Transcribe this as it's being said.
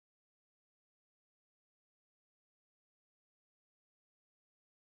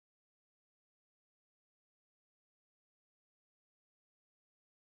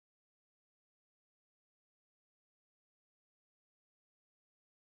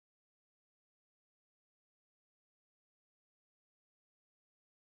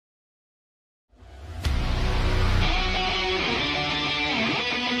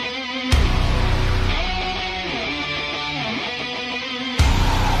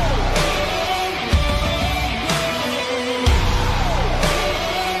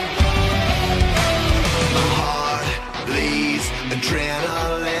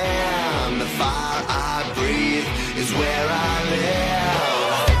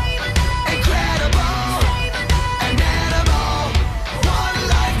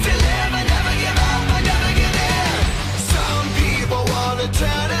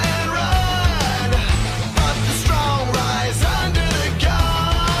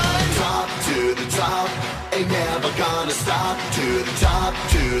top,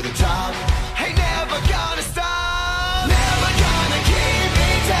 to the top. Ain't never gonna stop, never gonna keep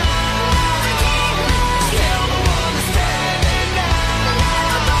me down. Still the one that's standing now.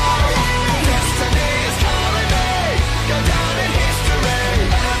 Destiny is calling me, go down in history.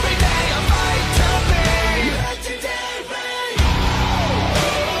 Every day I fight to be legendary.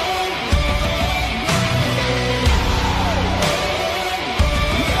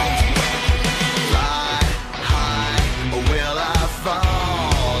 Fly high, or will I fall?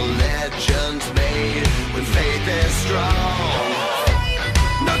 Legends made when faith is strong.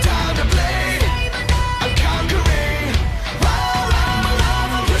 No time to play, I'm conquering.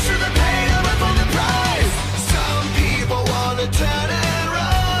 I'm pushing the pain, I'm up for the prize. Some people wanna turn and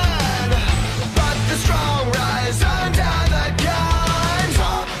run, but the strong rise under the gun.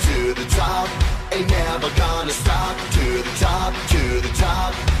 Top to the top, ain't never gonna stop. To the top, to the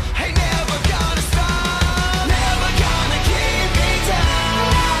top, ain't never gonna stop. Never gonna keep me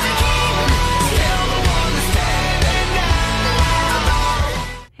down. Still the one that's standing now.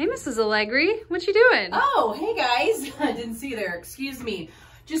 Hey, Mrs. Allegri, what you doing? Oh, hey guys. I didn't see you there. Excuse me.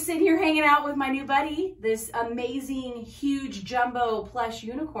 Just sitting here hanging out with my new buddy, this amazing, huge, jumbo plush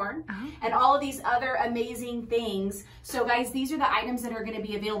unicorn, and all of these other amazing things. So guys, these are the items that are going to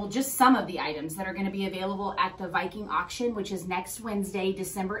be available, just some of the items that are going to be available at the Viking auction, which is next Wednesday,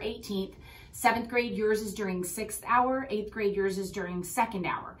 December 18th. 7th grade, yours is during 6th hour. 8th grade, yours is during 2nd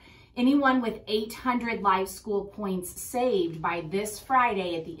hour. Anyone with 800 live school points saved by this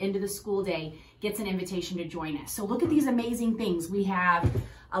Friday at the end of the school day gets an invitation to join us. So look at these amazing things. We have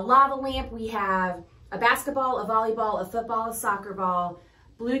a lava lamp, we have a basketball, a volleyball, a football, a soccer ball,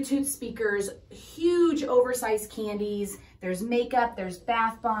 Bluetooth speakers, huge oversized candies, there's makeup, there's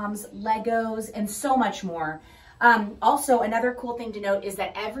bath bombs, Legos, and so much more. Also, another cool thing to note is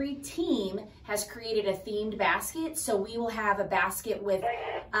that every team has created a themed basket. So we will have a basket with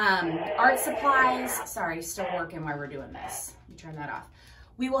art supplies. Sorry, still working while we're doing this. Let me turn that off.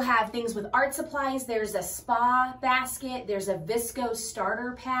 We will have things with art supplies. There's a spa basket. There's a Visco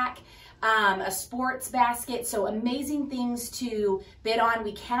starter pack, a sports basket. So amazing things to bid on.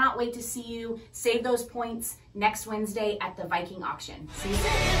 We cannot wait to see you. Save those points next Wednesday at the Viking auction. See you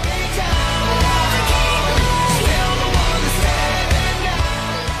soon.